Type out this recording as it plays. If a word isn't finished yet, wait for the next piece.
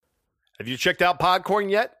Have you checked out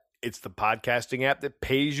Podcoin yet? It's the podcasting app that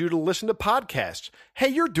pays you to listen to podcasts. Hey,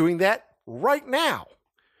 you're doing that right now.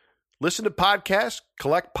 Listen to podcasts,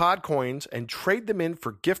 collect Podcoins, and trade them in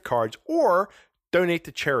for gift cards or donate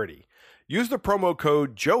to charity. Use the promo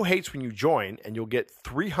code JoeHates when you join, and you'll get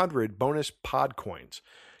 300 bonus Podcoins.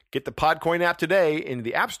 Get the Podcoin app today in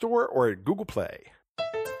the App Store or at Google Play.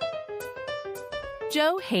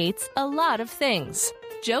 Joe hates a lot of things.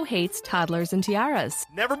 Joe hates toddlers and tiaras.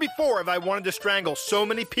 Never before have I wanted to strangle so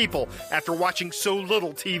many people after watching so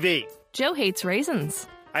little TV. Joe hates raisins.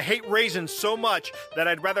 I hate raisins so much that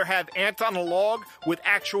I'd rather have ants on a log with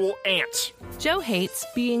actual ants. Joe hates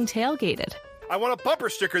being tailgated. I want a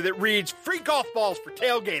bumper sticker that reads, "Free golf balls for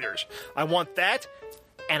tailgaters." I want that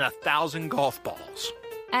and 1,000 golf balls.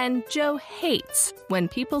 And Joe hates when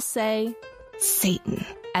people say Satan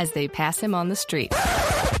as they pass him on the street.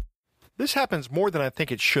 This happens more than I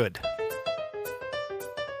think it should.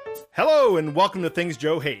 Hello and welcome to Things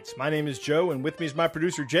Joe Hates. My name is Joe and with me is my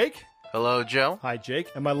producer Jake. Hello, Joe. Hi,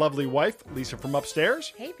 Jake. And my lovely wife, Lisa from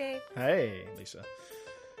upstairs. Hey, babe. Hey, Lisa.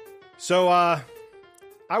 So, I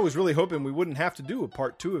was really hoping we wouldn't have to do a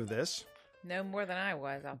part 2 of this. No more than I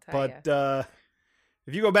was, I'll tell you. But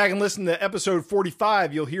if you go back and listen to episode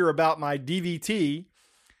 45, you'll hear about my DVT.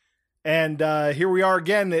 And here we are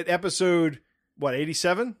again at episode,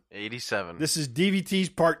 87? 87. This is DVT's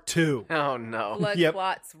part 2. Oh, no. Blood Yep.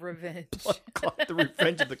 Clot's Revenge. Clot, the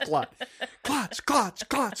revenge of the clot. Clots, clots,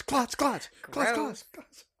 clots, clots, clots. Clots, clots,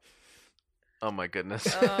 clots. Oh, my goodness.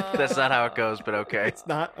 That's not how it goes, but okay. It's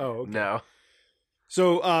not? Oh, okay. No.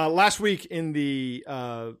 So last week in the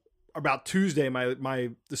about Tuesday,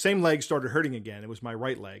 the same leg started hurting again. It was my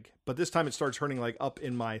right leg, but this time it starts hurting like up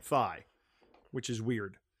in my thigh, which is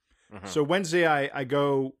weird. Mm-hmm. So Wednesday I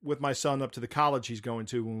go with my son up to the college he's going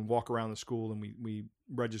to, and we walk around the school and we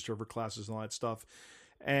register for classes and all that stuff.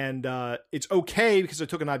 And it's okay because I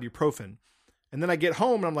took an ibuprofen. And then I get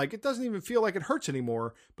home and I'm like, it doesn't even feel like it hurts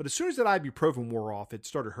anymore. But as soon as that ibuprofen wore off, it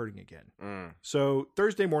started hurting again. So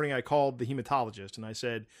Thursday morning, I called the hematologist and I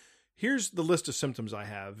said, here's the list of symptoms I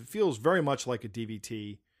have. It feels very much like a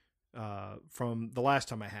DVT from the last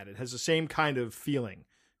time I had it. It has the same kind of feeling.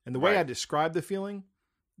 And the way I describe the feeling,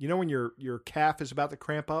 you know when your calf is about to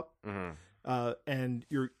cramp up? Mm-hmm. And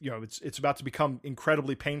it's about to become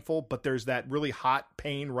incredibly painful, but there's that really hot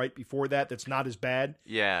pain right before that's not as bad.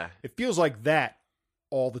 Yeah. It feels like that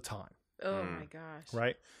all the time. Oh, my gosh.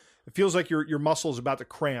 Right? It feels like your muscle is about to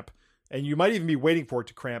cramp, and you might even be waiting for it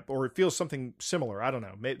to cramp, or it feels something similar. I don't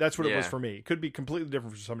know. That's what it was for me. It could be completely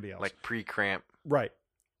different for somebody else. Like pre-cramp. Right.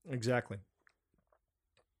 Exactly.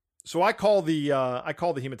 So I call the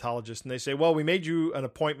hematologist, and they say, well, we made you an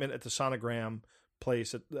appointment at the sonogram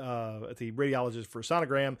place at the radiologist for a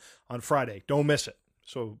sonogram on Friday. Don't miss it.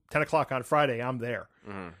 So 10 o'clock on Friday, I'm there.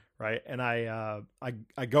 Mm-hmm. Right. And I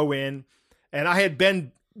go in, and I had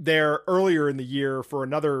been there earlier in the year for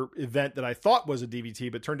another event that I thought was a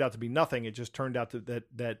DVT, but turned out to be nothing. It just turned out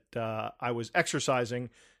that I was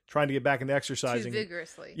exercising, trying to get back into exercising. Too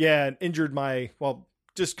vigorously. Yeah. And injured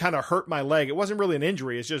just kind of hurt my leg. It wasn't really an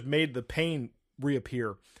injury. It's just made the pain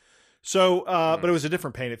reappear. So, but it was a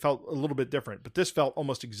different pain. It felt a little bit different, but this felt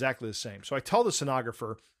almost exactly the same. So I tell the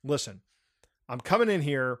sonographer, listen, I'm coming in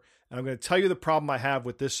here and I'm going to tell you the problem I have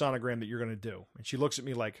with this sonogram that you're going to do. And she looks at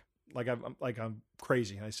me like I'm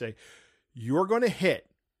crazy. And I say, you're going to hit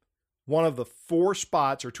one of the 4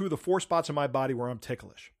 spots or 2 of the 4 spots in my body where I'm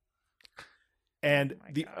ticklish. And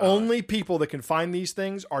the only people that can find these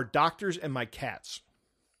things are doctors and my cats.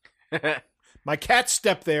 My cats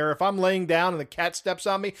step there. If I'm laying down and the cat steps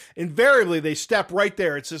on me, invariably they step right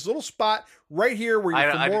there. It's this little spot right here where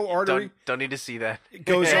your femoral artery don't need to see that.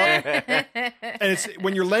 goes up. And it's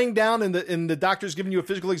when you're laying down and the doctor's giving you a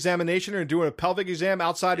physical examination or doing a pelvic exam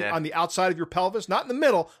on the outside of your pelvis, not in the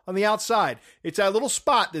middle, on the outside. It's that little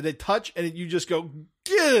spot that they touch and you just go,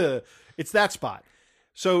 gah! It's that spot.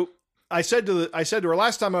 So I said to her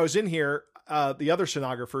last time I was in here, the other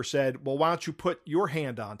sonographer said, well, why don't you put your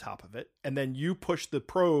hand on top of it and then you push the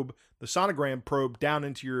sonogram probe down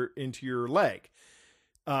into your leg.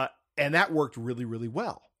 And that worked really, really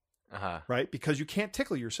well. Uh-huh. Right? Because you can't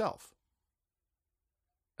tickle yourself.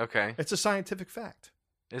 Okay. It's a scientific fact.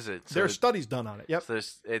 Is it? So there are studies done on it. Yep. So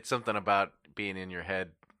it's something about being in your head.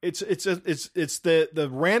 It's the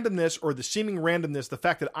randomness or the seeming randomness, the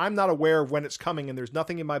fact that I'm not aware of when it's coming and there's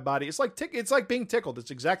nothing in my body. It's like being tickled. It's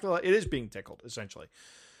exactly like it is being tickled, essentially.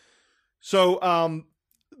 So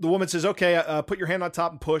the woman says, okay, put your hand on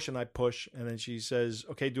top and push. And I push. And then she says,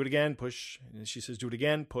 okay, do it again, push. And she says, do it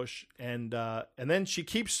again, push. And then she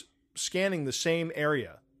keeps scanning the same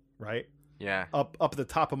area, right? Yeah. Up at the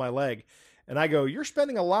top of my leg. And I go, you're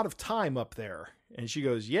spending a lot of time up there. And she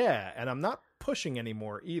goes, yeah, and I'm not pushing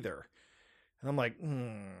anymore either. And I'm like,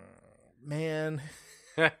 man,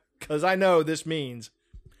 because I know this means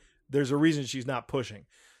there's a reason she's not pushing.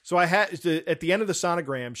 So I had at the end of the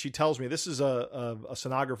sonogram, she tells me this is a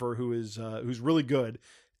sonographer who's really good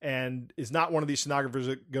and is not one of these sonographers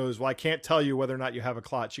that goes, well, I can't tell you whether or not you have a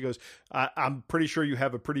clot. She goes, I'm pretty sure you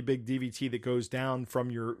have a pretty big DVT that goes down from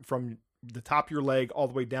the top of your leg all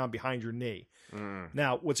the way down behind your knee.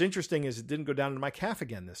 Now, what's interesting is it didn't go down into my calf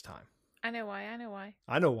again this time. I know why.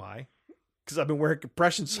 I know why. Because I've been wearing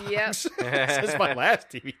compression socks Yep. since my last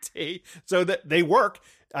DVT. So that they work.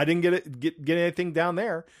 I didn't get anything down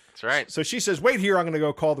there. That's right. So she says, wait here, I'm going to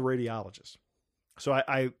go call the radiologist. So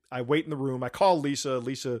I wait in the room. I call Lisa.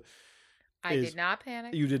 Lisa, I did not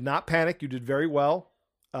panic. You did not panic. You did very well.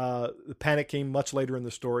 The panic came much later in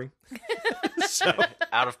the story. So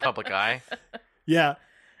Out of public eye. yeah.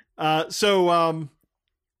 So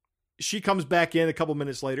she comes back in a couple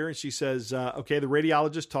minutes later and she says, okay, the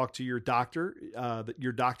radiologist talked to your doctor. That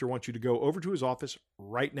your doctor wants you to go over to his office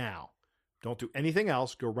right now. Don't do anything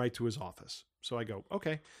else. Go right to his office. So I go,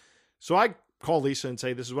 okay. So I call Lisa and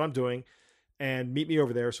say, this is what I'm doing, and meet me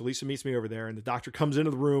over there. So Lisa meets me over there, and the doctor comes into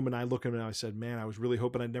the room, and I look at him and I said, man, I was really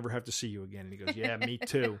hoping I'd never have to see you again. And he goes, yeah, me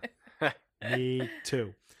too. Me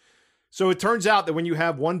too. So it turns out that when you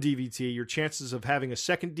have one DVT, your chances of having a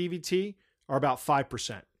second DVT are about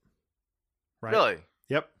 5%. Right? Really?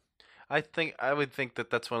 Yep. I would think that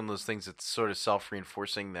that's one of those things that's sort of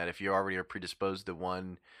self-reinforcing, that if you already are predisposed to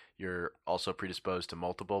one, you're also predisposed to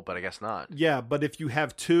multiple, but I guess not. Yeah, but if you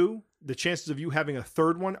have two, the chances of you having a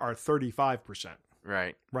third one are 35%.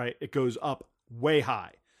 Right. Right? It goes up way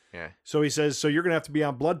high. Yeah. So he says, so you're going to have to be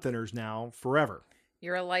on blood thinners now forever.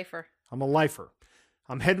 You're a lifer. I'm a lifer.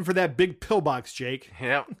 I'm heading for that big pillbox, Jake.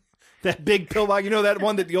 Yep. That big pillbox. You know that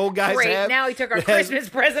one that the old guys Great. have? Now he took our It has- Christmas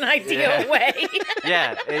present idea away.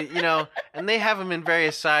 Yeah, and they have them in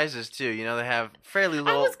various sizes too. They have fairly I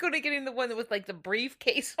little. was good at getting the one that was like the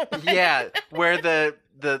briefcase one. Yeah, where the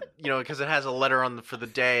because it has a letter on for the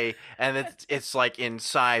day, and it's like in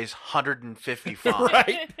size 150 font.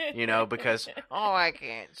 Right. Because I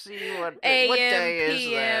can't see what AM, what day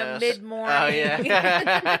PM, is this? mid-morning. Oh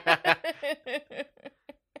yeah.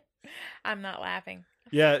 I'm not laughing.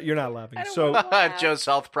 Yeah, you're not laughing. I don't So wanna laugh. Joe's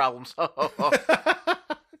health problems.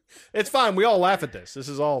 it's fine. We all laugh at this. This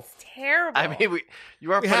is all. Terrible. I mean,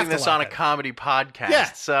 you are We have putting to this laugh on a at it. comedy podcast,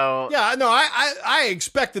 Yeah. so Yeah, no, I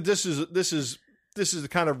expect that this is the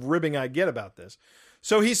kind of ribbing I get about this.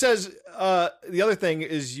 So he says the other thing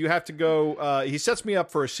is you have to go. He sets me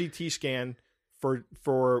up for a CT scan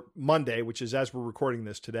for Monday, which is as we're recording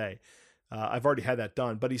this today. I've already had that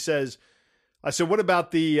done, but he says, I said, what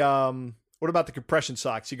about the compression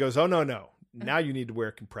socks? He goes, oh no, now you need to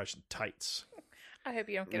wear compression tights. I hope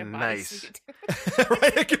you don't get a Nice. bodysuit.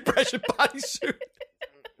 Right, a compression bodysuit.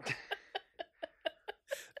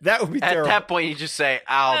 That would be at terrible. that point you just say,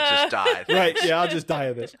 "I'll just die." Right, yeah, I'll just die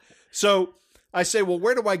of this. So I say, well,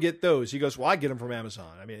 where do I get those? He goes, well, I get them from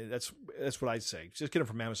Amazon. I mean, that's what I'd say. Just get them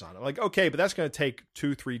from Amazon. I'm like, okay, but that's going to take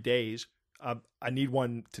 2-3 days. I need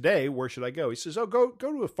one today. Where should I go? He says, oh, go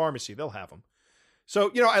to a pharmacy. They'll have them. So,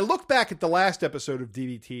 I look back at the last episode of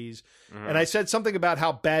DVTs, and I said something about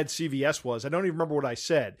how bad CVS was. I don't even remember what I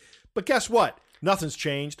said. But guess what? Nothing's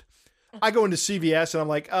changed. I go into CVS, and I'm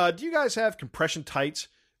like, do you guys have compression tights?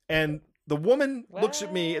 And the woman looks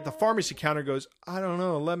at me at the pharmacy counter and goes, I don't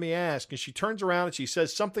know, let me ask. And she turns around and she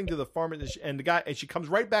says something to the pharmacist, and she comes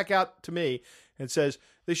right back out to me and says,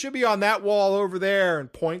 they should be on that wall over there,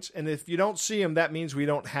 and points. And if you don't see them, that means we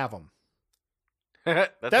don't have them.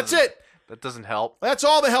 That's it. That doesn't help. That's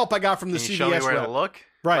all the help I got from the Can CVS you show me where rep. to look?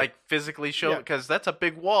 Right. Like physically show, Yeah. because that's a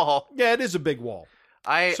big wall. Yeah, it is a big wall.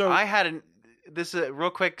 I So- had this is a real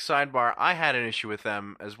quick sidebar. I had an issue with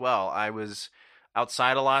them as well. I was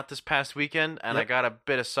outside a lot this past weekend, and I Yep. got a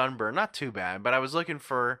bit of sunburn. Not too bad, but I was looking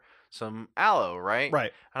for some aloe, right?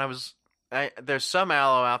 Right. And there's some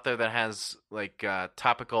aloe out there that has like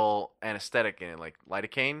topical anesthetic in it, like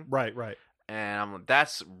lidocaine, Right. and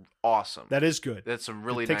that's awesome. That is good. That's some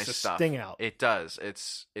really It takes nice the stuff. sting out. It does.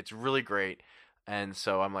 It's really great. And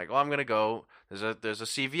so I'm like, well, I'm gonna go. There's a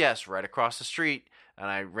CVS right across the street, and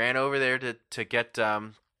I ran over there to get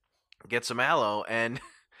some aloe. And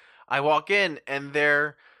I walk in, and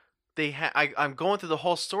I'm going through the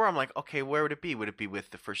whole store. I'm like, okay, where would it be? Would it be with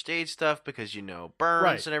the first aid stuff because burns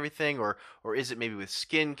Right. and everything, or is it maybe with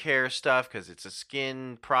skincare stuff because it's a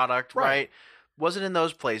skin product, Right. right? Wasn't in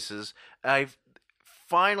those places. I've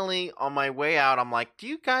finally, on my way out, I'm like, do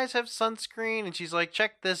you guys have sunscreen? And she's like,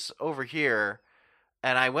 check this over here.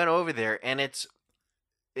 And I went over there, and it's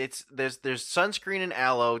there's sunscreen and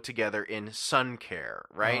aloe together in Sun Care,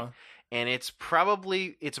 right? Uh-huh. And it's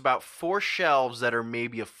about 4 shelves that are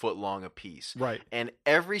maybe a foot long apiece. Right. And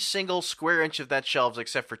every single square inch of that shelves,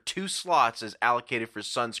 except for 2 slots, is allocated for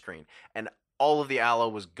sunscreen. And all of the aloe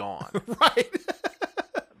was gone. Right.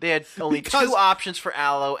 They had only 2 options for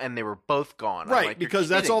aloe, and they were both gone. I'm Right, like, "You're because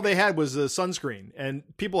that's kidding all me." they had was the sunscreen, and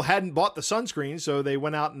people hadn't bought the sunscreen, so they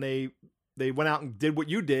went out and they went out and did what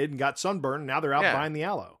you did and got sunburned. And now they're out Yeah. buying the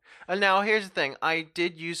aloe. And now here's the thing: I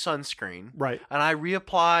did use sunscreen, Right. and I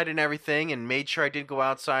reapplied and everything, and made sure I did go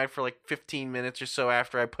outside for like 15 minutes or so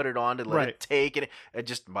after I put it on to let Right. it take. And it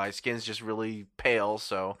just my skin's just really pale,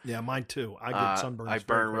 so Yeah, mine too. I get sunburned. I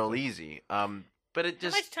burn real easy. But it How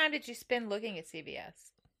just much time did you spend looking at CVS?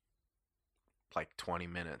 like 20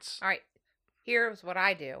 minutes. All right. Here's what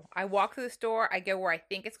I do. I walk through the store. I go where I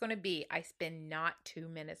think it's going to be. I spend not 2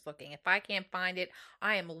 minutes looking. If I can't find it,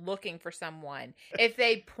 I am looking for someone. If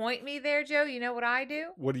they point me there, Joe, you know what I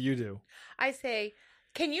do? What do? I say,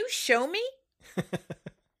 "Can you show me?"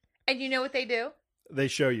 And you know what they do? They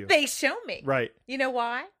show you. They show me. Right. You know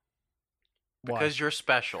why? Why? Because you're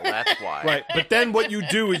special. That's why. Right, but then what you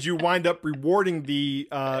do is you wind up rewarding the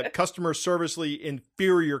customer servicely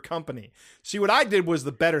inferior company. See, what I did was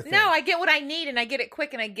the better thing. No, I get what I need and I get it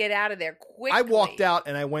quick and I get out of there quickly. I walked out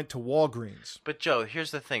and I went to Walgreens. But Joe,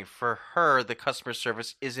 here's the thing: for her, the customer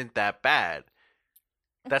service isn't that bad.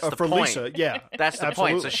 That's the for point. Lisa, yeah. That's the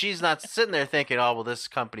Absolutely. point. So she's not sitting there thinking, "Oh, well, this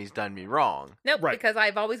company's done me wrong." Nope, Right. because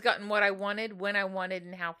I've always gotten what I wanted, when I wanted,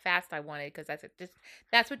 and how fast I wanted. Because that's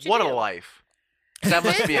what you What do. a life! That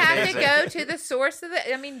must Just be have amazing. to go to the source of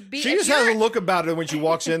the. I mean, She just has a look about it when she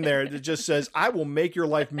walks in there that just says, "I will make your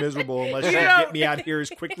life miserable unless you You don't- get me out here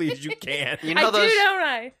as quickly as you can." You know I those? do, don't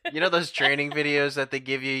I? You know those training videos that they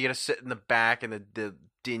give you? You got to sit in the back in the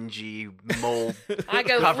dingy mold I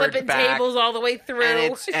go covered flipping back, tables all the way through.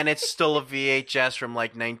 and it's still a VHS from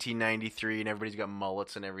like 1993, and everybody's got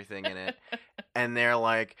mullets and everything in it. And they're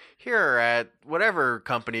like, "Here at whatever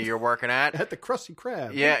company you're working at." At the Krusty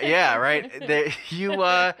Krab. Yeah, right.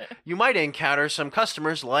 You might encounter some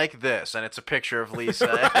customers like this, and it's a picture of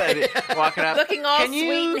Lisa walking up, Looking all "Can sweet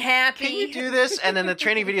you- and happy. Can you do this?" And then the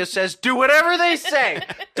training video says, "Do whatever they say.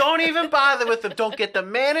 Don't even bother with them. Don't get the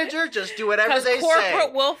manager. Just do whatever Because they corporate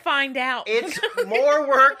say. will find out. It's more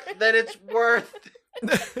work than it's worth."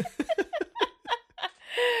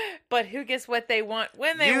 But who gets what they want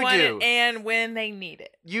when they You want do. it and when they need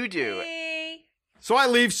it? You do. Hey. So I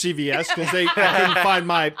leave CVS because I couldn't find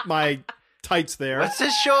my tights there. What's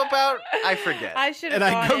this show about? I forget. I should have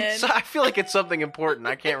And I gone go- in. So I feel like it's something important.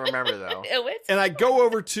 I can't remember though. Oh, it's And I go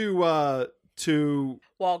over to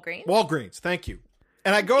Walgreens. Walgreens. Thank you.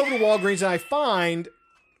 And I go over to Walgreens and I find,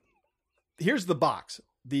 here's the box,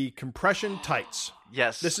 the compression tights.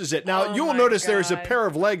 Yes. This is it. Now Oh you will my notice there's a God. pair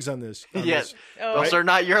of legs on this. on Yes. this. Oh, Those are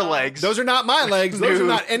not your legs. Those are not my legs. Those No. are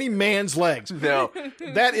not any man's legs. no.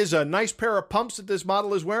 That is a nice pair of pumps that this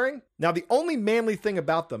model is wearing. Now, the only manly thing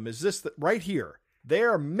about them is this that right here. They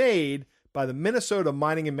are made by the Minnesota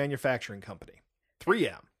Mining and Manufacturing Company,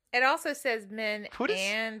 3M. It also says men What is-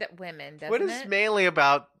 and women, doesn't What is it? mainly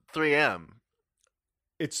about 3M?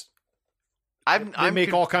 It's I'm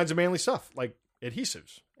make all kinds of manly stuff like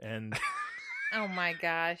adhesives and Oh my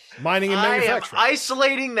gosh. mining and I am manufacturing.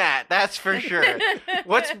 isolating that. That's for sure.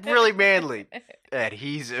 What's really manly?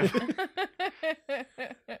 Adhesive.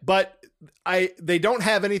 But they don't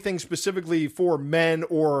have anything specifically for men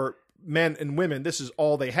or men and women. This is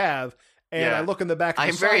all they have. And Yeah. I look in the back of the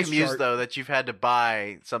I'm very size amused chart. though that you've had to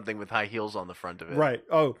buy something with high heels on the front of it. Right.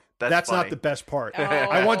 Oh, that's not funny. the best part. Oh.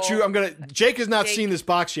 I want you. Jake has not Jake. seen this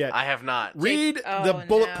box yet. I have not. Read Oh, the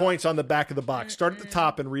bullet no. points on the back of the box. Start at the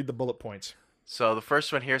top and read the bullet points. So the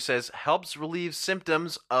first one here says helps relieve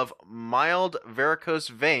symptoms of mild varicose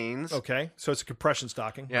veins. Okay, so it's a compression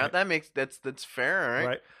stocking. Yeah, right. that's fair, all right?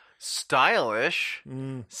 Right. Stylish,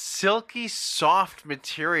 silky soft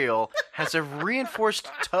material, has a reinforced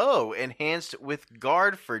toe enhanced with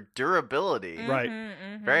guard for durability. Right.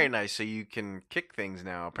 Very nice. So you can kick things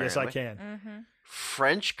now, apparently. Yes, I can.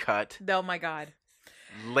 French cut Oh my God.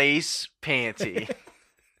 lace panty.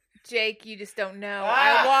 Jake, you just don't know.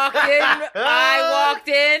 I walked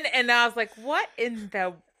in and I was like, what in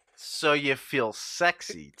the So you feel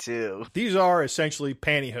sexy too. These are essentially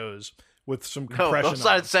pantyhose with some No, compression. those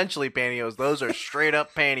on aren't them. essentially pantyhose. Those are straight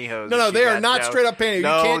up pantyhose. No, that they you are got, not Joe. straight up pantyhose. You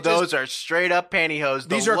No, can't just- those are straight up pantyhose.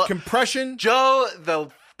 These The are look- compression. Joe, the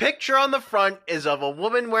picture on the front is of a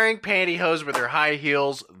woman wearing pantyhose with her high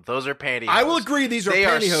heels. Those are pantyhose. I will agree these are They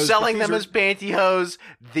pantyhose. are selling but them these as pantyhose.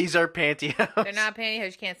 These are pantyhose. They're not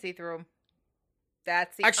pantyhose. You can't see through them.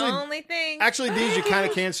 That's the only thing. Actually, these you kind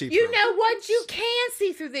of can see through. You know what? You can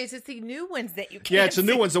see through these. It's the new ones that you can't. Yeah, it's the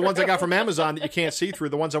new ones, the ones I got from through. Amazon that you can't see through,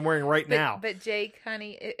 the ones I'm wearing right now. But Jake,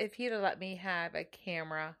 honey, if he'd have let me have a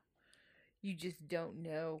camera, you just don't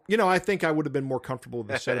know. You know, I think I would have been more comfortable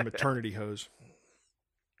with a set of maternity hose.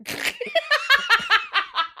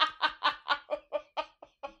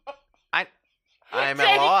 I'm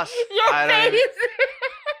at loss. I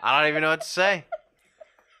don't even know what to say.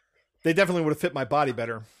 They definitely would have fit my body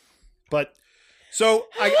better. But so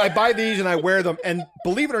I buy these and I wear them, and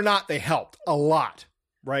believe it or not, they helped a lot,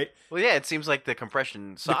 right? Well, yeah, it seems like the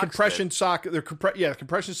compression socks. The compression sock, the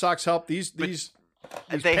compression socks help. These they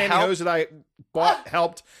pantyhose that I bought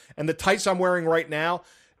helped, and the tights I'm wearing right now.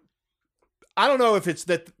 I don't know if it's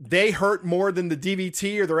that they hurt more than the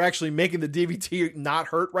DVT, or they're actually making the DVT not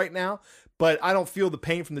hurt right now. But I don't feel the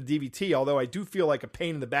pain from the DVT, although I do feel like a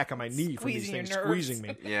pain in the back of my knee from these things squeezing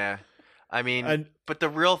me. Yeah. I mean, but the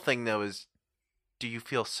real thing, though, is do you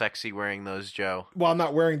feel sexy wearing those, Joe? Well, I'm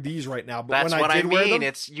not wearing these right now, but that's when what I did wear them,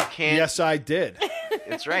 you can't. Yes, I did.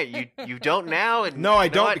 It's right. You don't now. And no, I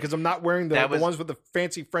don't what? because I'm not wearing the ones with the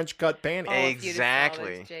fancy French cut panties. Oh,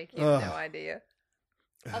 exactly. This, Jake, you have no idea.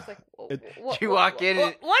 I was like, you walk in.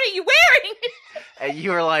 What are you wearing? And you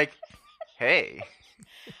were like, hey.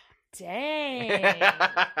 Dang.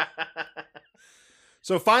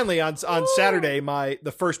 So finally on Saturday,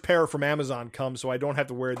 the first pair from Amazon comes, so I don't have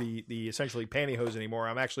to wear the essentially pantyhose anymore.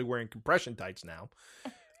 I'm actually wearing compression tights now.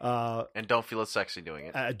 And don't feel as sexy doing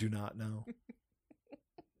it. I do not know.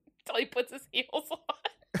 Until he puts his heels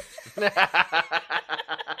on.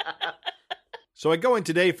 So I go in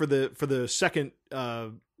today for the second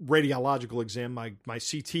radiological exam, my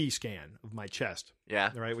CT scan of my chest. Yeah.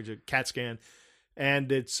 Right, which is a CAT scan.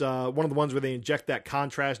 And it's one of the ones where they inject that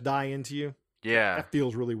contrast dye into you. Yeah. That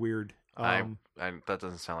feels really weird. That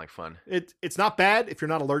doesn't sound like fun. It's not bad if you're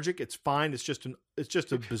not allergic. It's fine. It's just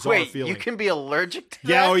a bizarre feeling. You can be allergic to that?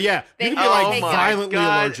 Yeah, oh yeah. You can be violently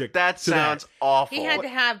allergic. That sounds awful. He had to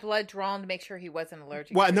have blood drawn to make sure he wasn't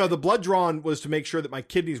allergic. Well, no, the blood drawn was to make sure that my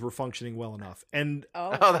kidneys were functioning well enough. And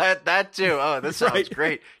that too. Oh, this sounds right.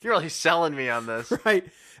 great. You're really selling me on this. Right.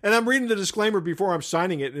 And I'm reading the disclaimer before I'm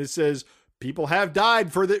signing it, and it says people have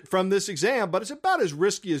died from this exam, but it's about as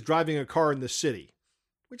risky as driving a car in the city,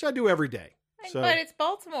 which I do every day. So, but it's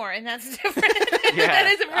Baltimore, and that's different. Yeah.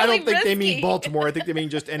 That isn't really I don't think risky. they mean Baltimore. I think they mean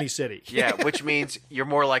just any city. Yeah, which means you're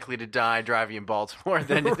more likely to die driving in Baltimore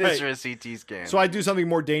than it is for a CT scan. So I do something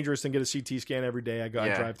more dangerous than get a CT scan every day. I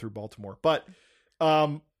drive through Baltimore. But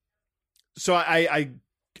so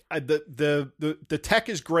the tech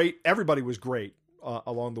is great. Everybody was great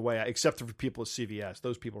along the way, except for people at CVS.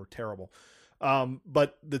 Those people are terrible.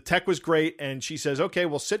 But the tech was great, and she says, okay,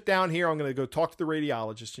 well, sit down here. I'm going to go talk to the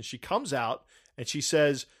radiologist. And she comes out and she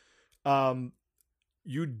says,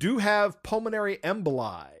 you do have pulmonary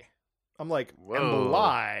emboli. I'm like, whoa.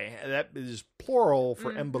 Emboli? That is plural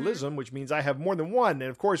for embolism, which means I have more than one.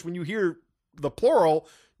 And of course, when you hear the plural,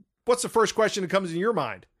 what's the first question that comes in your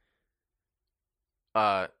mind?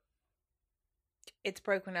 It's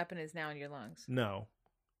broken up and is now in your lungs. No.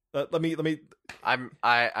 Let me. I'm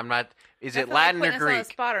not. Is it That's not Latin like or putting us on Greek? a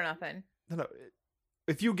spot or nothing. No.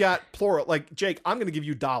 If you got plural, like Jake, I'm going to give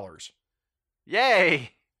you dollars.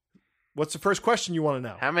 Yay! What's the first question you want to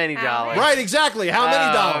know? How many How dollars? many? Right, exactly. How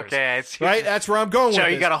many dollars? Okay, I see. Right, that's where I'm going Joe,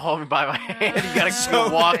 with you this. got to hold me by my hand. You got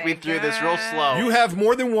to walk me through this real slow. You have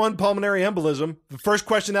more than one pulmonary embolism. The first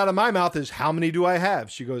question out of my mouth is, how many do I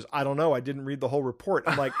have? She goes, I don't know. I didn't read the whole report.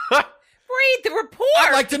 I'm like, Read the report.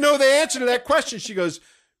 I'd like to know the answer to that question. She goes,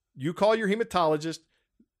 you call your hematologist.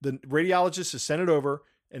 The radiologist has sent it over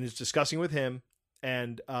and is discussing with him,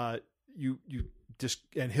 and and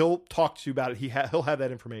he'll talk to you about it. He'll have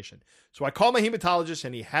that information. So I call my hematologist,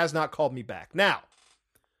 and he has not called me back. Now,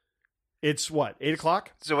 it's what, 8:00?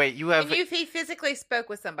 So wait, you have. If he physically spoke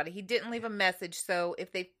with somebody, he didn't leave a message. So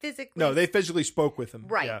if they physically, No, they physically spoke with him.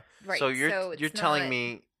 right, Yeah. right. So you're it's telling not-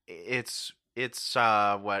 me it's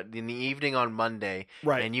what, in the evening on Monday,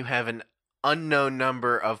 Right. and you have an unknown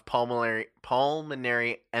number of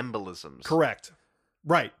pulmonary embolisms. Correct.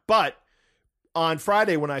 Right. But on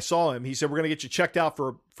Friday when I saw him, he said, we're going to get you checked out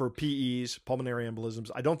for PEs, pulmonary embolisms.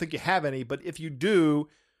 I don't think you have any, but if you do,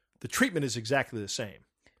 the treatment is exactly the same.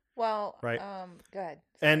 Well, Right. Go ahead.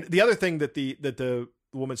 And the other thing that the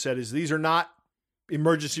woman said is these are not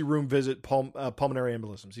emergency room visit pulmonary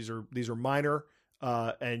embolisms. These are minor,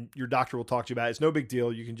 and your doctor will talk to you about it. It's no big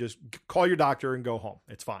deal. You can just call your doctor and go home.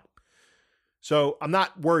 It's fine. So I'm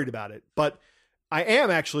not worried about it, but I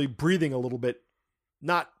am actually breathing a little bit.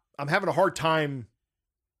 I'm having a hard time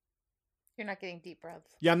You're not getting deep breaths.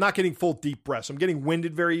 Yeah, I'm not getting full deep breaths. I'm getting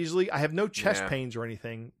winded very easily. I have no chest Yeah. pains or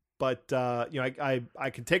anything, but I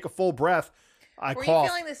can take a full breath. I Were cough. you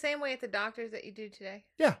feeling the same way at the doctor's that you do today?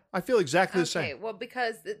 Yeah, I feel exactly the Okay, same. well,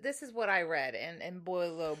 because this is what I read, and boy,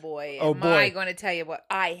 oh boy, Oh, am I boy. going to tell you what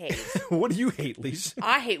I hate. What do you hate, Lisa?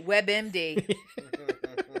 I hate WebMD.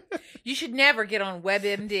 You should never get on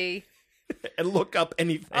WebMD. And look up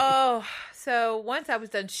anything. Oh, so once I was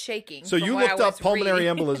done shaking. So from you what I looked up was pulmonary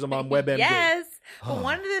reading. embolism on WebMD. Yes. But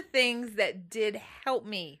one of the things that did help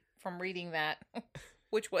me from reading that,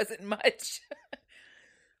 which wasn't much,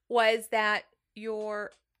 was that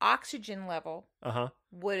your oxygen level Uh-huh.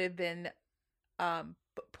 would have been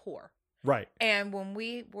poor. Right. And when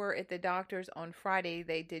we were at the doctor's on Friday,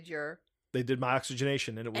 they did your They did my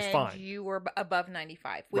oxygenation and it was and fine. you were above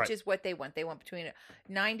 95, which Right. is what they want. They want between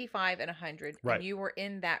 95 and 100, Right. and you were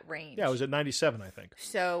in that range. Yeah, I was at 97, I think.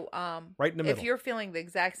 So, Right in the middle. if you're feeling the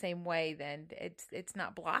exact same way, then it's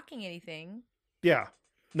not blocking anything. Yeah.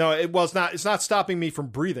 No, it's not stopping me from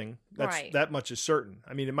breathing. Right. That much is certain.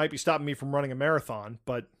 I mean, it might be stopping me from running a marathon,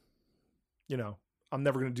 but I'm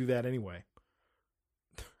never going to do that anyway.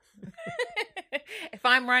 If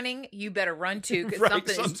I'm running, you better run too, because Right, something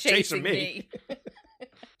is something's chasing chasing me.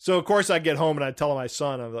 So of course I get home and I tell my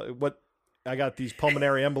son, I'm like, "What? I got these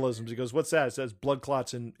pulmonary embolisms." He goes, "What's that?" It says blood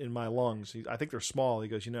clots in my lungs. I think they're small. He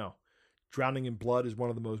goes, drowning in blood is one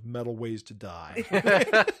of the most metal ways to die.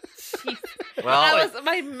 Jeez. Well, I was,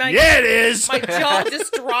 my Yeah, it is. my jaw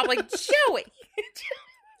just dropped. Like, Joey.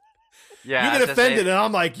 yeah, You I was get gonna say, offended, and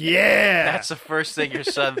I'm like, yeah. That's the first thing your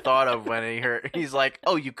son thought of when he heard. He's like,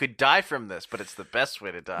 "Oh, you could die from this, but it's the best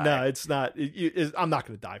way to die." No, it's not. I'm not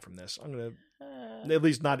going to die from this. I'm going to, at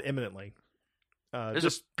least not imminently. There's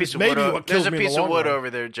Just- a piece of maybe wood. what There's kills a me in the piece of long wood run. over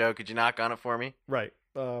there, Joe. Could you knock on it for me? Right.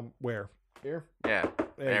 Where? Here? Yeah.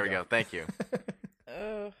 There we you go. Thank you.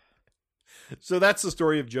 Ugh. So that's the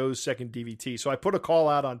story of Joe's second DVT. So I put a call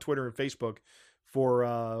out on Twitter and Facebook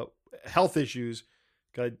for health issues.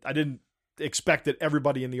 I didn't expect that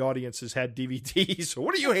everybody in the audience has had DVTs. So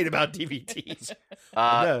what do you hate about DVTs?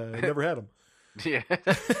 No, I never had them. Yeah.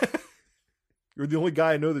 You're the only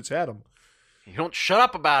guy I know that's had them. You don't shut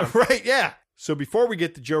up about him. Right, yeah. So before we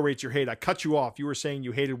get to Joe Rates Your Hate, I cut you off. You were saying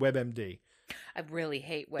you hated WebMD. I really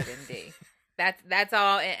hate WebMD. That's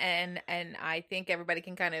all, and I think everybody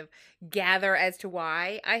can kind of gather as to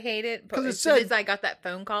why I hate it. 'Cause it As soon said- as I got that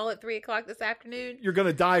phone call at 3:00 this afternoon, You're going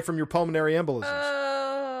to die from your pulmonary embolisms.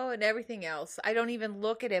 oh, and everything else. I don't even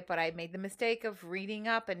look at it, but I made the mistake of reading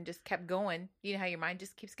up and just kept going. You know how your mind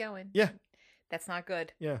just keeps going. Yeah. That's not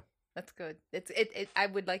good. Yeah. That's good. It. I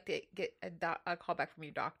would like to get a call back from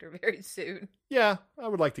your doctor very soon. Yeah, I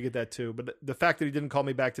would like to get that too. But the fact that he didn't call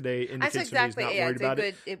me back today indicates That's to me he's exactly not yeah. worried It's about a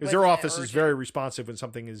it. good. It Because their wasn't office is urgent. very responsive when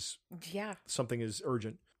something is Yeah.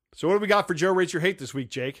 urgent. So what do we got for Joe Rates Your Hate this week,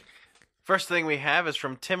 Jake? First thing we have is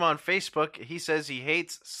from Tim on Facebook. He says he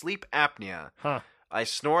hates sleep apnea. Huh. I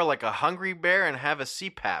snore like a hungry bear and have a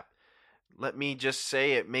CPAP. Let me just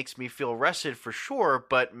say it makes me feel rested for sure,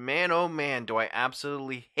 but man, oh man, do I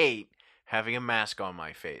absolutely hate having a mask on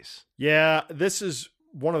my face. Yeah, this is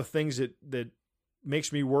one of the things that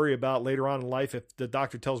makes me worry about later on in life. If the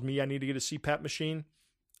doctor tells me I need to get a CPAP machine,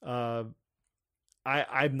 I'm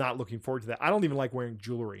not looking forward to that. I don't even like wearing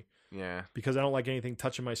jewelry Yeah. because I don't like anything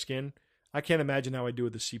touching my skin. I can't imagine how I do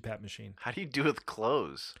with the CPAP machine. How do you do with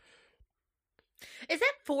clothes? Is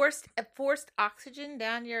that forced oxygen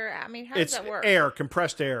down your? I mean, how It's does that work? air,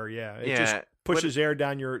 compressed air. Yeah, it just Yeah, pushes air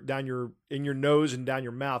down your in your nose and down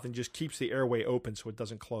your mouth and just keeps the airway open so it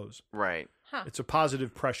doesn't close. Right. Huh. It's a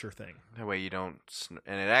positive pressure thing. That way you don't,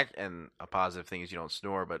 and a positive thing is you don't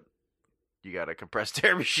snore, but you got a compressed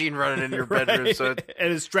air machine running in your bedroom, Right? so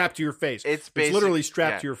And it's strapped to your face. it's It's literally basic-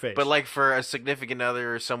 strapped yeah. to your face. But like for a significant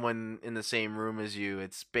other or someone in the same room as you,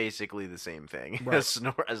 it's basically the same thing Right.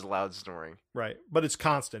 as loud snoring. right, but it's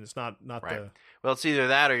constant. It's not Right. the Well, it's either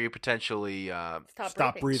that or you potentially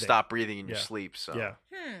Stop breathing. stop breathing in your Yeah. sleep. So yeah.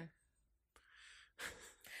 Hmm.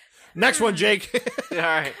 Next one, Jake. all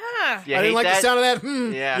right. Huh. You I didn't hate like that? the sound of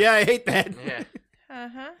that. Yeah. I hate that. Yeah. Uh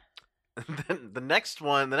huh. Then the next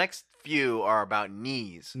few are about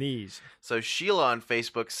knees. Knees. So Sheila on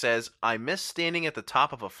Facebook says, I miss standing at the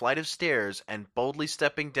top of a flight of stairs and boldly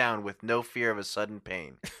stepping down with no fear of a sudden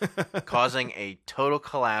pain, causing a total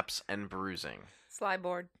collapse and bruising. Slide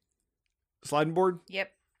board. Sliding board.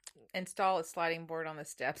 Yep. Install a sliding board on the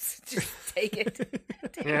steps. Just take it.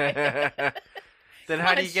 Take Then Come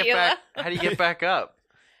how do on, you get Sheila. back? How do you get back up?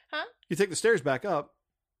 You take the stairs back up.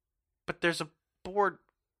 But there's a board.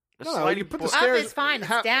 A No, sliding you put the board- stairs- Up is fine. It's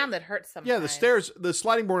how- down that hurts sometimes. Yeah, the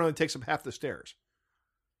sliding board only takes up half the stairs.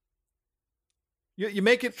 You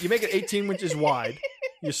make it 18 inches wide.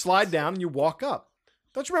 You slide down and you walk up.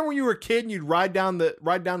 Don't you remember when you were a kid and you'd ride down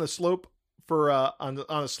the slope for on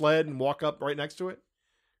a sled and walk up right next to it?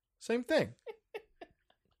 Same thing.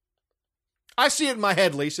 I see it in my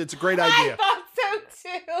head, Lisa. It's a great idea. I thought so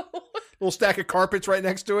too. Little stack of carpets right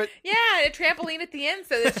next to it. Yeah, and a trampoline at the end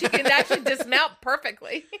so that she can actually dismount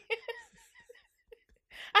perfectly.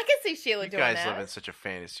 I can see Sheila You doing guys that. live in such a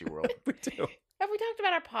fantasy world. We do. Have we talked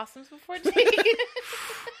about our possums before, Jake?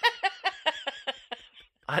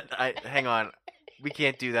 Hang on. We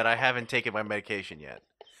can't do that. I haven't taken my medication yet.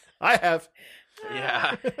 I have.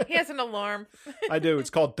 Yeah. He has an alarm. I do. It's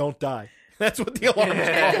called Don't Die. That's what the alarm is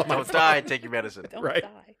called. on my Don't phone. die. Take your medicine. Don't Right.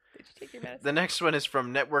 die. Did you take your medicine? The next one is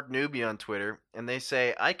from Network Newbie on Twitter, and they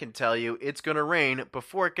say, I can tell you it's going to rain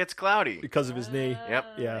before it gets cloudy. Because of his knee. Yep.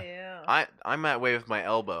 Yeah. I'm that way with my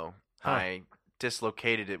elbow. Huh. I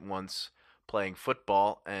dislocated it once playing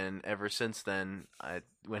football, and ever since then,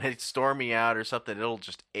 when it's stormy out or something, it'll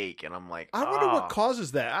just ache, and I'm like, I wonder "Ah." what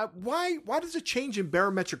causes that. Why does a change in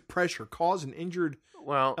barometric pressure cause an injured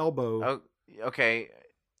Well, elbow? okay.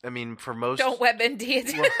 I mean, for most... Don't WebMD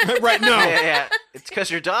it. Right, no. Yeah. It's because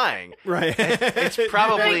you're dying. Right. It's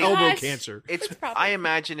probably- elbow Gosh. cancer. It's probably- I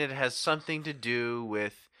imagine it has something to do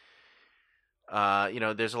with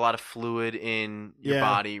there's a lot of fluid in your Yeah.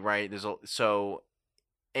 body, right? So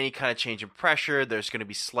any kind of change in pressure, there's going to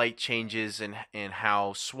be slight changes in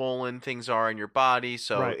how swollen things are in your body.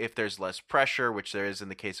 So Right. if there's less pressure, which there is in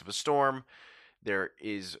the case of a storm, there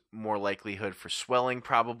is more likelihood for swelling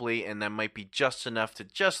probably, and that might be just enough to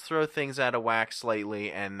just throw things out of whack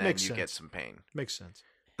slightly, and then Makes you get sense. some pain. Makes sense.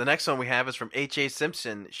 The next one we have is from H.A.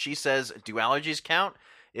 Simpson. She says, do allergies count?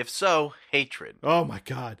 If so, hatred. Oh my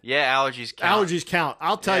God. Yeah, allergies count. Allergies count.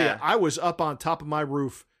 I'll tell Yeah. you, I was up on top of my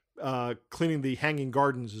roof cleaning the hanging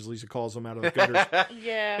gardens, as Lisa calls them, out of the gutters.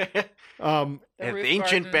 Yeah. Um, The And roof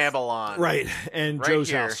ancient gardens. Babylon. right, and Right Joe's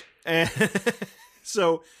here. house. And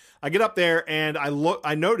so I get up there and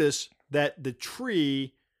I notice that the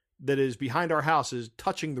tree that is behind our house is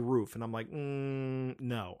touching the roof, and I'm like,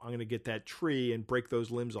 no, I'm going to get that tree and break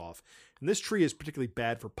those limbs off. And this tree is particularly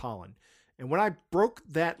bad for pollen. And when I broke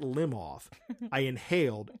that limb off, I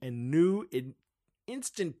inhaled and knew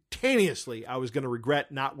instantaneously I was going to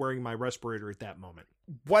regret not wearing my respirator at that moment.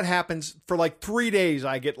 What happens for like 3 days,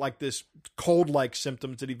 I get like this cold-like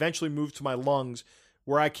symptoms that eventually move to my lungs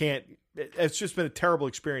where I can't. It's just been a terrible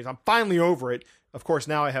experience. I'm finally over it. Of course,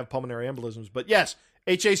 now I have pulmonary embolisms. But yes,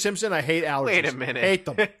 H.A. Simpson, I hate allergies. Wait a minute. Hate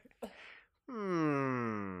them.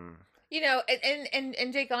 You know,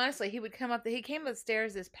 and Jake, honestly, he came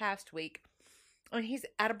upstairs this past week and he's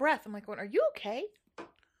out of breath. I'm like, are you okay?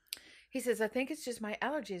 He says, I think it's just my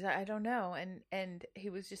allergies. I don't know. And he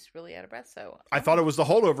was just really out of breath. So I thought it was the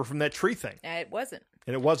holdover from that tree thing, it wasn't.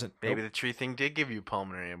 and it wasn't. Maybe Nope. the tree thing did give you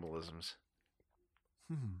pulmonary embolisms.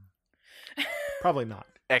 Probably not.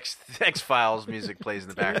 X-Files music plays in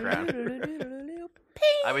the background.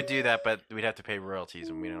 I would do that, but we'd have to pay royalties,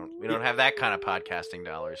 and we don't have that kind of podcasting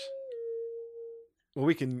dollars. Well,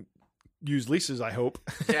 we can use Lisa's, I hope.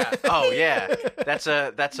 Yeah. Oh, yeah. That's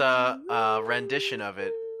a rendition of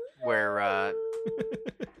it where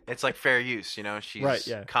it's like fair use. You know, she's Right,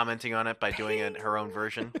 yeah. commenting on it by doing her own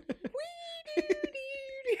version.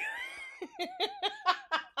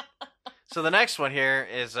 So the next one here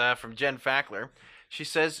is from Jen Fackler. She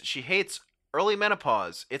says she hates early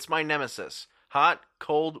menopause. It's my nemesis. Hot,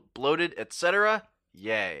 cold, bloated, etc.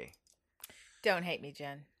 Yay. Don't hate me,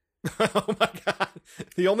 Jen. Oh my God.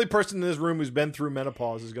 The only person in this room who's been through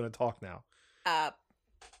menopause is going to talk now.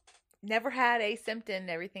 Never had a symptom.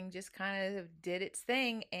 Everything just kind of did its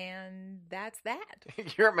thing, and that's that.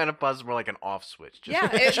 Your menopause is more like an off switch. Just, Yeah,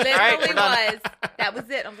 it all right, literally we're done. was. That was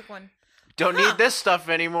it. I was like, one. Don't need this stuff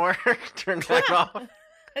anymore. Turn it Huh. off.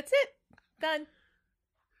 That's it. Done.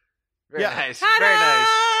 Very Yeah. nice.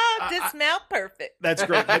 Ta-da! Very This smell perfect. That's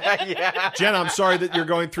great. nice. Yeah. Jen, I'm sorry that you're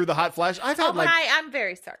going through the hot flash. I've had I'm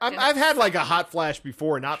very sorry. I've had like a hot flash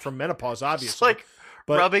before, not from menopause, obviously. It's like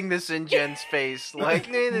But- rubbing this in Jen's face. Like,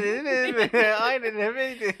 I didn't have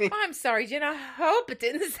anything. I'm sorry, Jen. I hope it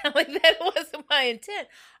didn't sound like that. It wasn't my intent.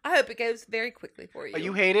 I hope it goes very quickly for you. Oh,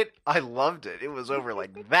 you hate it? I loved it. It was over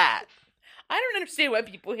like that. I don't understand why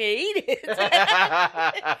people hate it.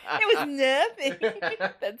 It was nothing.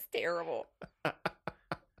 That's terrible.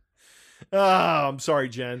 Oh, I'm sorry,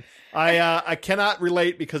 Jen. I cannot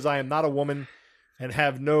relate because I am not a woman and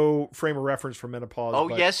have no frame of reference for menopause. Oh,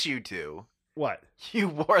 but- yes, you do. What? You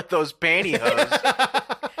wore those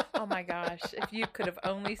pantyhose. Oh my gosh. If you could have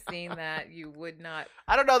only seen that, you would not.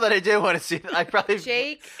 I don't know that I do want to see that. I probably.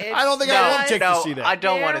 Jake, it's I don't think I want not- Jake to see that. I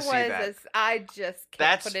don't there want to see was that. I just can't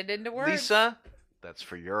That's put it into words. Lisa, That's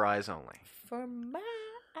for your eyes only. For my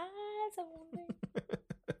eyes only.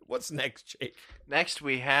 What's next, Jake? Next,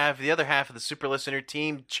 we have the other half of the Super Listener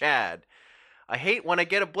team, Chad. I hate when I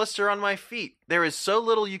get a blister on my feet. There is so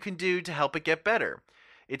little you can do to help it get better.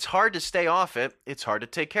 It's hard to stay off it. It's hard to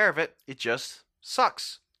take care of it. It just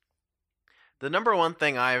sucks. The number one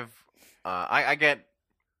thing I get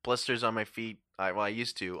blisters on my feet. I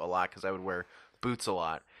used to a lot because I would wear boots a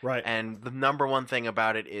lot. Right. And the number one thing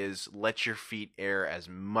about it is let your feet air as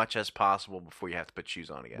much as possible before you have to put shoes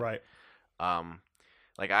on again. Right.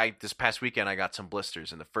 This past weekend I got some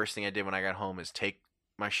blisters, and the first thing I did when I got home is take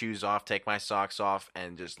my shoes off, take my socks off,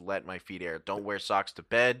 and just let my feet air. Don't wear socks to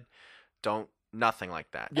bed. Nothing like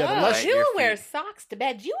that. Yeah, the Oh, less- you wear socks to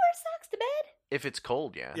bed. Do you wear socks to bed? If it's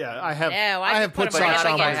cold, yeah. Yeah, I have. No, I have put put them socks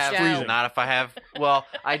right on up when against it's Joe. freezing. Not if I have. Well,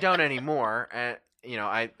 I don't anymore.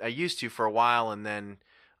 I used to for a while, and then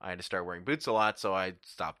I had to start wearing boots a lot, so I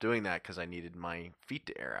stopped doing that because I needed my feet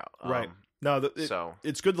to air out. Right. No,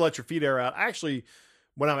 it's good to let your feet air out. Actually,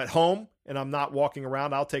 when I'm at home and I'm not walking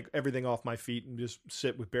around, I'll take everything off my feet and just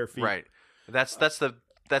sit with bare feet. Right. That's the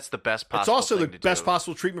best possible. It's also the thing to best do.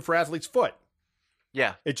 possible treatment for athlete's foot.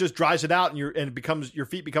 Yeah. It just dries it out, and your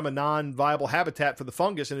feet become a non-viable habitat for the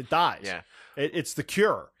fungus, and it dies. Yeah. It's the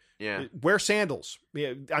cure. Yeah. Wear sandals.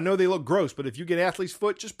 Yeah, I know they look gross, but if you get athlete's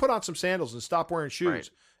foot, just put on some sandals and stop wearing shoes, Right.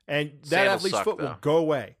 and that Sandals athlete's suck, foot though. will go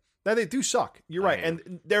away. Now they do suck. You're right, mean-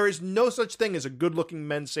 and there is no such thing as a good-looking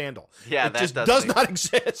men's sandal. Yeah, it that just doesn't does not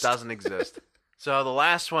exist. Doesn't exist. So the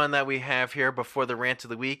last one that we have here before the rant of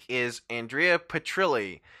the week is Andrea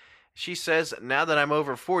Petrilli. She says, now that I'm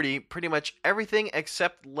over 40, pretty much everything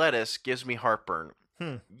except lettuce gives me heartburn.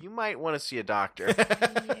 You might want to see a doctor.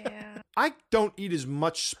 Yeah. I don't eat as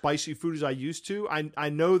much spicy food as I used to. I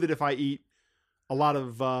know that if I eat a lot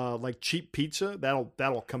of like cheap pizza,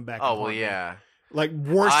 that'll come back. Oh, and well, haunt me. yeah. Like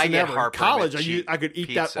worse I than get ever. In heartburn college, with cheap I could eat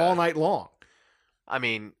pizza. that all night long. I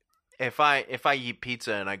mean, if I eat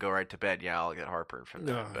pizza and I go right to bed, yeah, I'll get heartburn from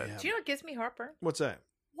that. Oh, but yeah. Do you know what gives me heartburn? What's that?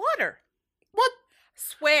 Water. What?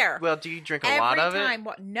 Swear. Well, do you drink a Every lot of time.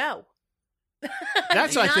 No.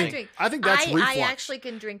 That's Do I not think. drink. I think that's reflux. I actually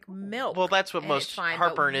can drink milk. Well, that's what and most it's fine,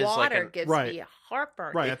 heartburn but is, like water an- gives Right. me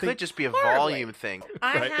heartburn. Right. It I could think just be a horribly. volume thing.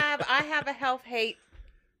 Right. I have a health hate.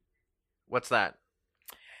 What's that?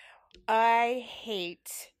 I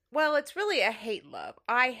hate. Well, it's really a hate love.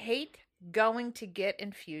 I hate going to get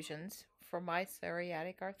infusions for my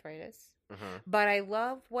psoriatic arthritis, but I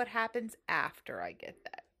love what happens after I get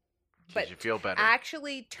that. But you feel better.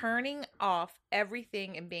 Actually turning off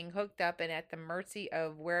everything and being hooked up and at the mercy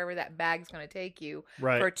of wherever that bag's going to take you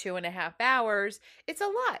Right. for 2.5 hours, it's a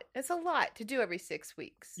lot. It's a lot to do every 6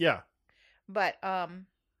 weeks. Yeah. But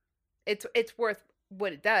it's worth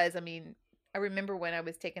what it does. I mean, I remember when I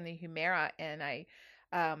was taking the Humira and I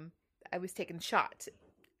was taking shots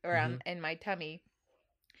around in my tummy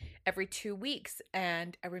every 2 weeks,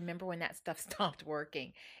 and I remember when that stuff stopped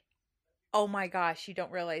working. Oh my gosh, you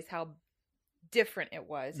don't realize how different it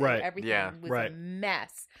was. Right. Everything Yeah. was Right. a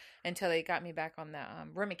mess until they got me back on the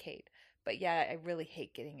Remicade. But yeah, I really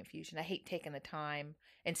hate getting infusion. I hate taking the time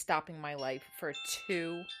and stopping my life for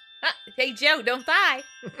two. Ah, hey, Joe, don't die.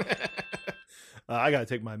 I got to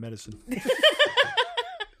take my medicine.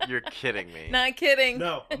 You're kidding me. Not kidding.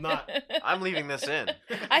 No, I'm not. I'm leaving this in.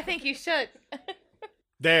 I think you should.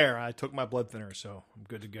 There, I took my blood thinner, so I'm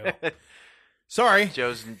good to go. Sorry.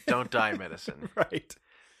 Joe's don't die medicine. Right.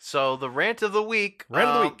 So the rant of the week. Rant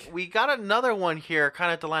of the week. We got another one here, kind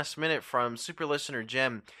of at the last minute, from super listener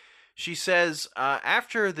Jem. She says,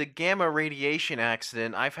 after the gamma radiation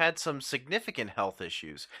accident, I've had some significant health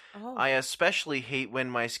issues. Oh. I especially hate when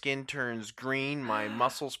my skin turns green, my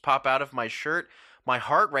muscles pop out of my shirt, my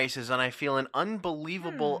heart races, and I feel an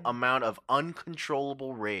unbelievable amount of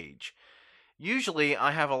uncontrollable rage. Usually,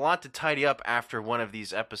 I have a lot to tidy up after one of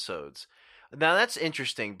these episodes. Now, that's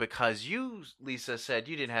interesting because you, Lisa, said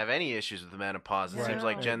you didn't have any issues with the menopause. It Right. seems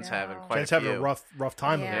like No, Jen's no. having quite Jen's a having few. a rough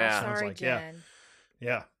time yeah, of it. Yeah. Sounds sorry, like. Jen.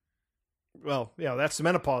 Yeah. Well, yeah, that's the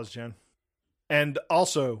menopause, Jen. And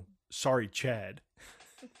also, sorry, Chad.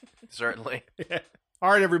 Certainly.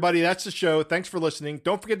 All right, everybody, that's the show. Thanks for listening.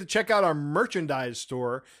 Don't forget to check out our merchandise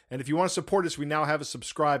store. And if you want to support us, we now have a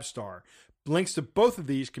subscribe star. Links to both of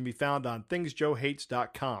these can be found on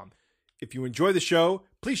thingsjoehates.com. If you enjoy the show,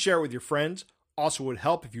 please share it with your friends. Also, it would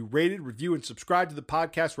help if you rated, review, and subscribe to the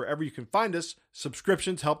podcast wherever you can find us.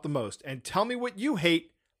 Subscriptions help the most. And tell me what you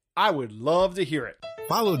hate. I would love to hear it.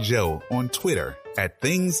 Follow Joe on Twitter at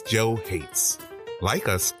thingsjoehates. Like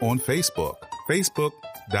us on Facebook,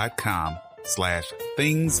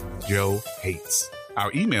 facebook.com/thingsjoehates.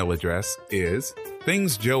 Our email address is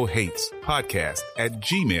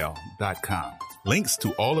thingsjoehatespodcast@gmail.com. Links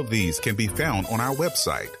to all of these can be found on our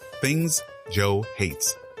website,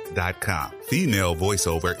 thingsjoehates.com. Female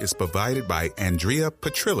voiceover is provided by Andrea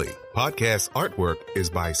Petrilli. Podcast artwork is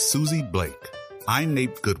by Susie Blake. I'm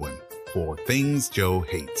Nate Goodwin for Things Joe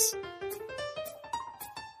Hates.